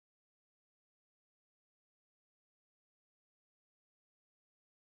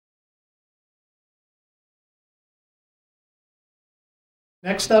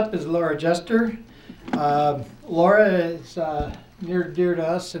Next up is Laura Jester. Laura is near and dear to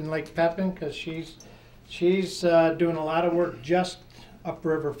us in Lake Pepin because she's doing a lot of work just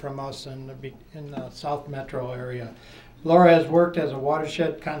upriver from us in the South Metro area. Laura has worked as a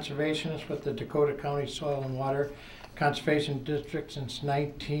watershed conservationist with the Dakota County Soil and Water Conservation District since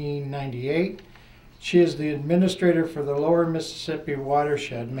 1998. She is the administrator for the Lower Mississippi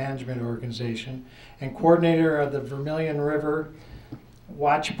Watershed Management Organization and coordinator of the Vermilion River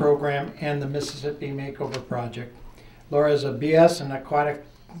Watch Program and the Mississippi Makeover Project. Laura is a BS in aquatic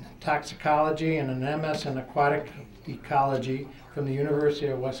toxicology and an MS in aquatic ecology from the University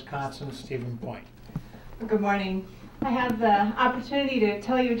of Wisconsin Stevens Point. Good morning. I have the opportunity to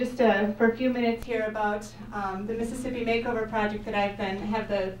tell you just for a few minutes here about the Mississippi Makeover Project that have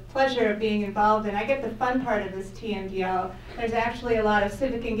the pleasure of being involved in. I get the fun part of this TMDL. There's actually a lot of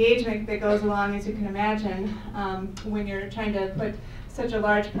civic engagement that goes along, as you can imagine, when you're trying to put such a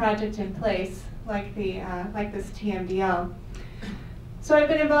large project in place like this TMDL. So I've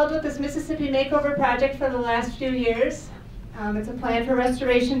been involved with this Mississippi Makeover Project for the last few years. It's a plan for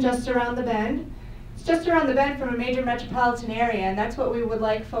restoration just around the bend. It's just around the bend from a major metropolitan area, and that's what we would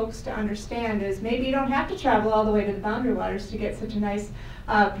like folks to understand is maybe you don't have to travel all the way to the boundary waters to get such a nice,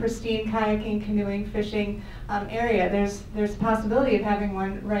 pristine kayaking, canoeing, fishing area. There's a possibility of having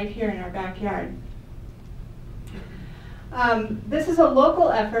one right here in our backyard. This is a local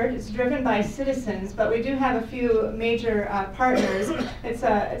effort. It's driven by citizens, but we do have a few major partners. It's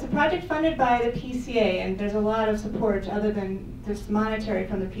a project funded by the PCA, and there's a lot of support other than just monetary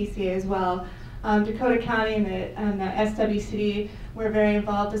from the PCA as well. Dakota County and the SWCD were very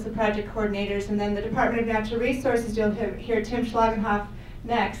involved as the project coordinators, and then the Department of Natural Resources, you'll hear Tim Schlagenhoff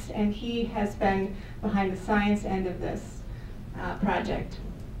next, and he has been behind the science end of this project.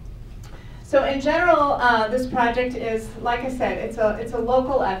 So in general, this project is, like I said, it's a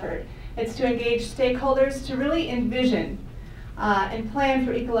local effort. It's to engage stakeholders to really envision and plan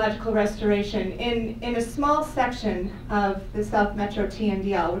for ecological restoration in a small section of the South Metro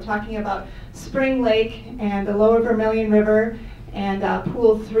TMDL. We're talking about Spring Lake and the Lower Vermilion River and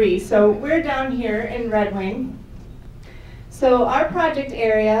Pool 3. So we're down here in Red Wing. So our project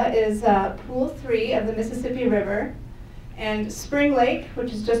area is Pool 3 of the Mississippi River, and Spring Lake,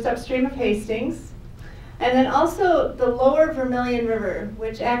 which is just upstream of Hastings, and then also the Lower Vermilion River,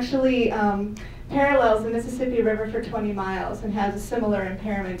 which actually parallels the Mississippi River for 20 miles and has a similar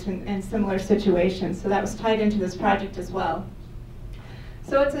impairment and similar situation. So that was tied into this project as well.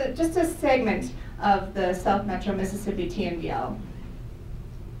 So it's just a segment of the South Metro Mississippi TMDL. I'm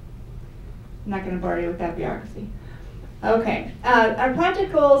not going to bore you with that bureaucracy. Okay, our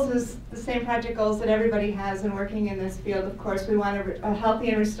project goals is the same project goals that everybody has in working in this field. Of course, we want a healthy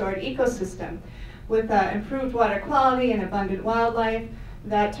and restored ecosystem with improved water quality and abundant wildlife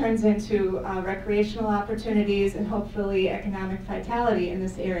that turns into recreational opportunities and hopefully economic vitality in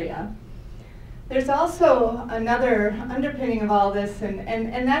this area. There's also another underpinning of all this,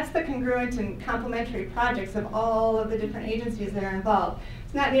 and that's the congruent and complementary projects of all of the different agencies that are involved.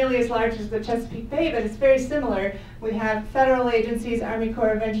 It's not nearly as large as the Chesapeake Bay, but it's very similar. We have federal agencies, Army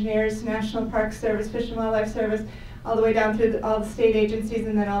Corps of Engineers, National Park Service, Fish and Wildlife Service, all the way down through all the state agencies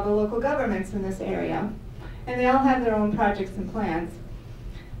and then all the local governments in this area. And they all have their own projects and plans.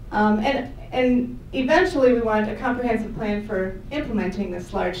 And eventually we want a comprehensive plan for implementing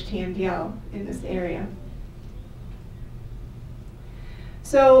this large TMDL in this area.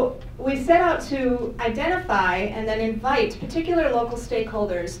 So we set out to identify and then invite particular local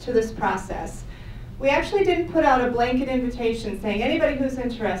stakeholders to this process. We actually didn't put out a blanket invitation saying anybody who's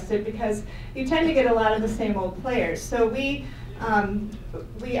interested, because you tend to get a lot of the same old players. So we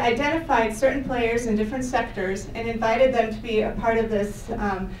identified certain players in different sectors and invited them to be a part of this,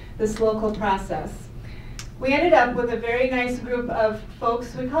 this local process. We ended up with a very nice group of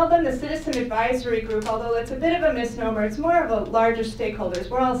folks. We call them the Citizen Advisory Group, although it's a bit of a misnomer. It's more of a larger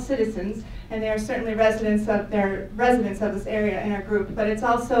stakeholders. We're all citizens, and they are certainly residents of this area in our group, but it's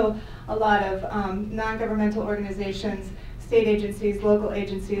also a lot of non-governmental organizations, state agencies,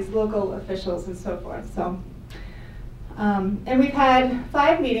 local officials, and so forth. So. And we've had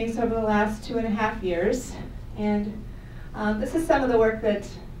 5 meetings over the last 2.5 years, and this is some of the work that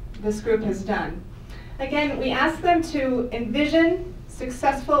this group has done. Again, we asked them to envision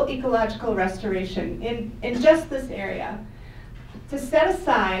successful ecological restoration in just this area, to set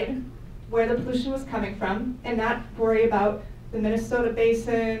aside where the pollution was coming from and not worry about the Minnesota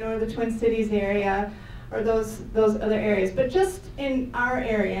Basin or the Twin Cities area or those other areas, but just in our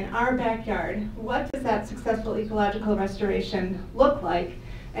area, in our backyard, what does that successful ecological restoration look like,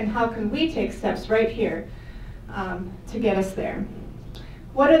 and how can we take steps right here to get us there?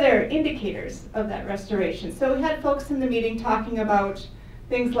 what are their indicators of that restoration? So we had folks in the meeting talking about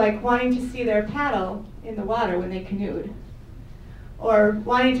things like wanting to see their paddle in the water when they canoed, or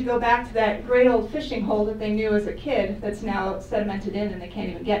wanting to go back to that great old fishing hole that they knew as a kid that's now sedimented in and they can't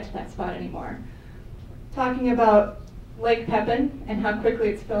even get to that spot anymore. Talking about Lake Pepin and how quickly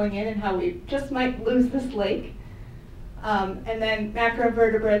it's filling in and how we just might lose this lake. And then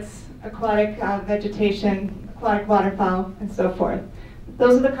macroinvertebrates, aquatic vegetation, aquatic waterfowl, and so forth.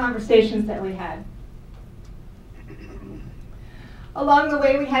 Those are the conversations that we had. Along the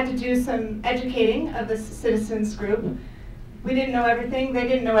way, we had to do some educating of this citizens group. We didn't know everything, they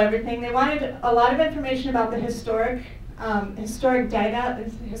didn't know everything. They wanted a lot of information about the historic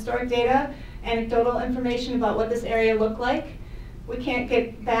data, anecdotal information about what this area looked like. We can't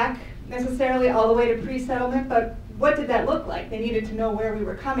get back necessarily all the way to pre-settlement, but what did that look like? They needed to know where we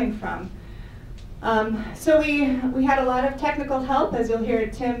were coming from. So we had a lot of technical help, as you'll hear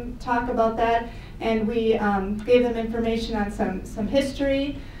Tim talk about that, and we gave them information on some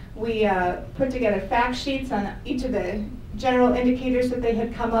history. We put together fact sheets on each of the general indicators that they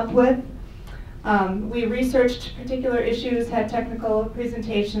had come up with. We researched particular issues, had technical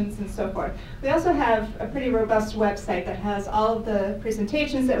presentations, and so forth. We also have a pretty robust website that has all of the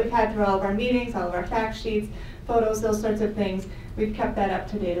presentations that we've had through all of our meetings, all of our fact sheets, photos, those sorts of things. We've kept that up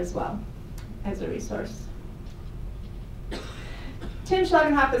to date as well as a resource. Tim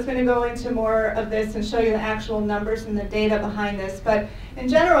Schlagenhoff is going to go into more of this and show you the actual numbers and the data behind this, but in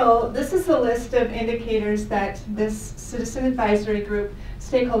general, this is the list of indicators that this citizen advisory group,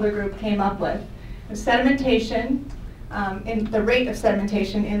 stakeholder group came up with. Sedimentation, in the rate of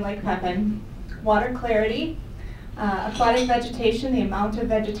sedimentation in Lake Pepin, water clarity, aquatic vegetation, the amount of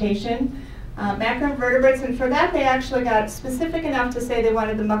vegetation, macroinvertebrates, and for that they actually got specific enough to say they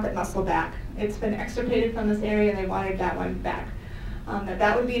wanted the mucket mussel back. It's been extirpated from this area and they wanted that one back.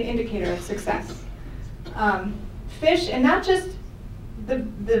 That would be an indicator of success. Fish, and not just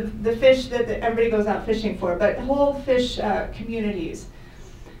the fish that everybody goes out fishing for, but whole fish communities,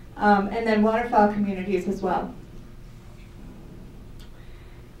 and then waterfowl communities as well.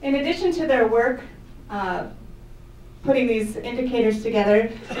 In addition to their work putting these indicators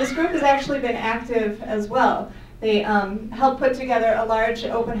together, this group has actually been active as well. They helped put together a large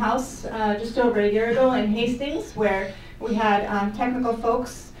open house just over a year ago in Hastings, where we had technical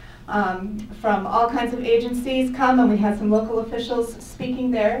folks from all kinds of agencies come, and we had some local officials speaking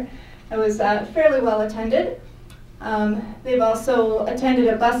there. It was fairly well attended. They've also attended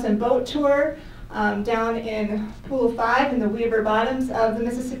a bus and boat tour down in Pool 5 in the Weaver Bottoms of the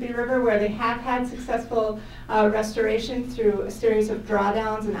Mississippi River, where they have had successful restoration through a series of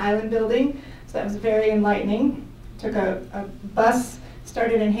drawdowns and island building. So that was very enlightening. Took a bus,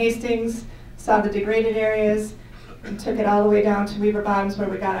 started in Hastings, saw the degraded areas, and took it all the way down to Weaver Bottoms, where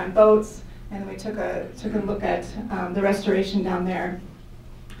we got on boats, and we took a look at the restoration down there.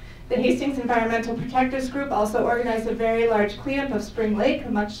 The Hastings Environmental Protectors Group also organized a very large cleanup of Spring Lake,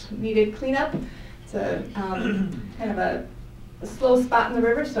 a much needed cleanup. It's a kind of a slow spot in the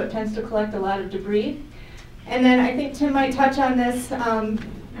river, so it tends to collect a lot of debris. And then I think Tim might touch on this.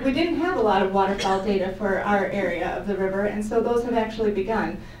 We didn't have a lot of waterfowl data for our area of the river, and so those have actually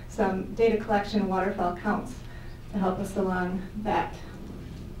begun. Some data collection and waterfowl counts to help us along that.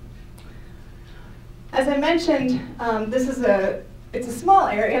 As I mentioned, it's a small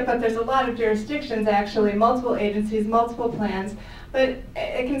area, but there's a lot of jurisdictions actually, multiple agencies, multiple plans, but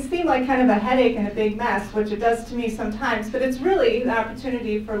it can seem like kind of a headache and a big mess, which it does to me sometimes, but it's really an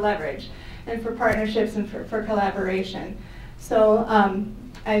opportunity for leverage and for partnerships and for collaboration. So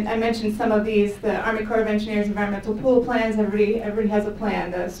I mentioned some of these, the Army Corps of Engineers environmental pool plans. Everybody has a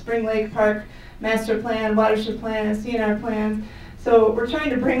plan. The Spring Lake Park master plan, watershed plan, CNR plans. So we're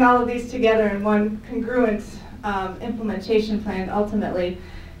trying to bring all of these together in one congruent implementation plan ultimately.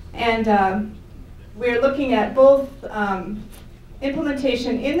 And we're looking at both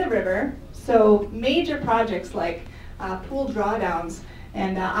implementation in the river, so major projects like pool drawdowns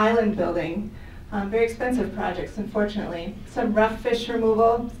and island building. Very expensive projects, unfortunately. Some rough fish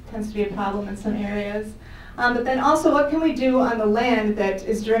removal tends to be a problem in some areas. But then also, what can we do on the land that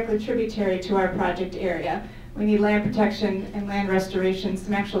is directly tributary to our project area? We need land protection and land restoration,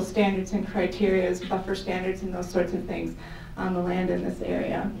 some actual standards and criteria, buffer standards and those sorts of things on the land in this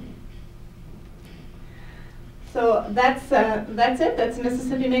area. So that's it. That's the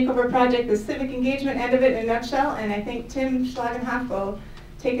Mississippi Makeover Project, the civic engagement end of it in a nutshell, and I think Tim Schlagenhoff will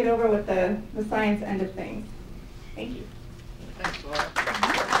take it over with the science end of things. Thank you.